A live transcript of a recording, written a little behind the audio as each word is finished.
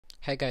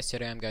Hey guys,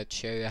 today I'm going to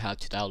show you how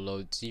to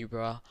download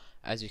Zebra.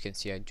 As you can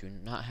see, I do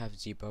not have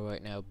Zebra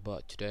right now,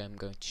 but today I'm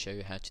going to show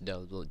you how to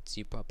download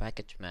Zebra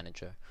Package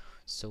Manager.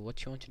 So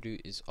what you want to do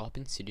is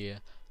open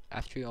Cydia.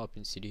 After you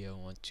open Cydia, you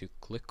want to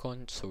click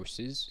on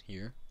Sources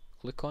here,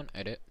 click on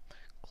Edit,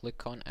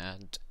 click on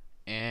Add,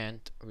 and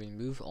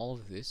remove all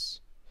of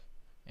this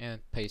and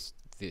paste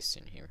this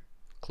in here.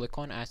 Click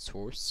on Add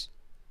Source.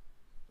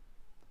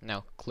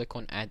 Now click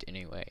on Add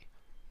Anyway.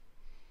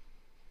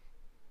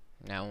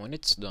 Now when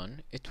it's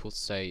done, it will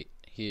say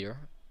here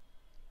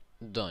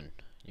done.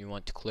 You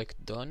want to click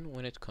done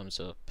when it comes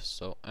up.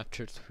 So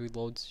after it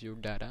reloads your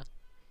data,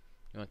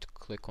 you want to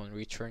click on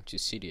return to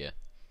Cydia.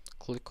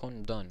 Click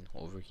on done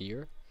over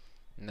here.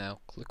 Now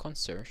click on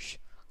search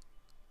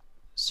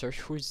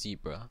for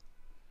Zebra,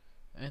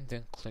 and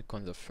then click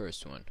on the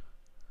first one.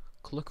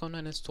 Click on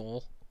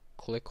uninstall,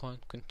 click on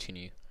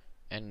continue,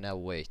 and now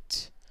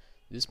wait.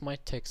 This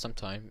might take some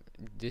time.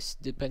 This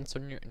depends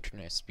on your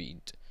internet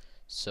speed,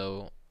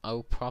 so I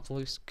will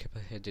probably skip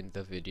ahead in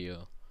the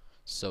video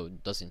so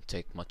it doesn't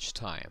take much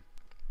time.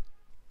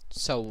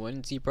 So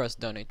when Zebra is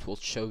done, it will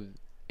show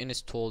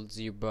installed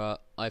Zebra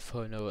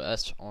iPhone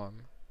OS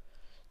ARM.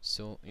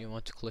 So you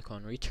want to click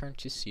on return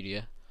to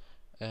Cydia,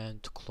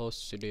 and to close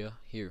Cydia,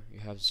 here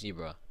you have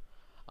Zebra.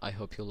 I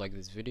hope you like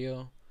this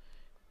video.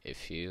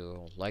 If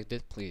you liked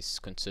it, please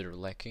consider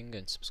liking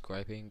and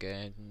subscribing,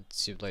 and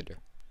see you later.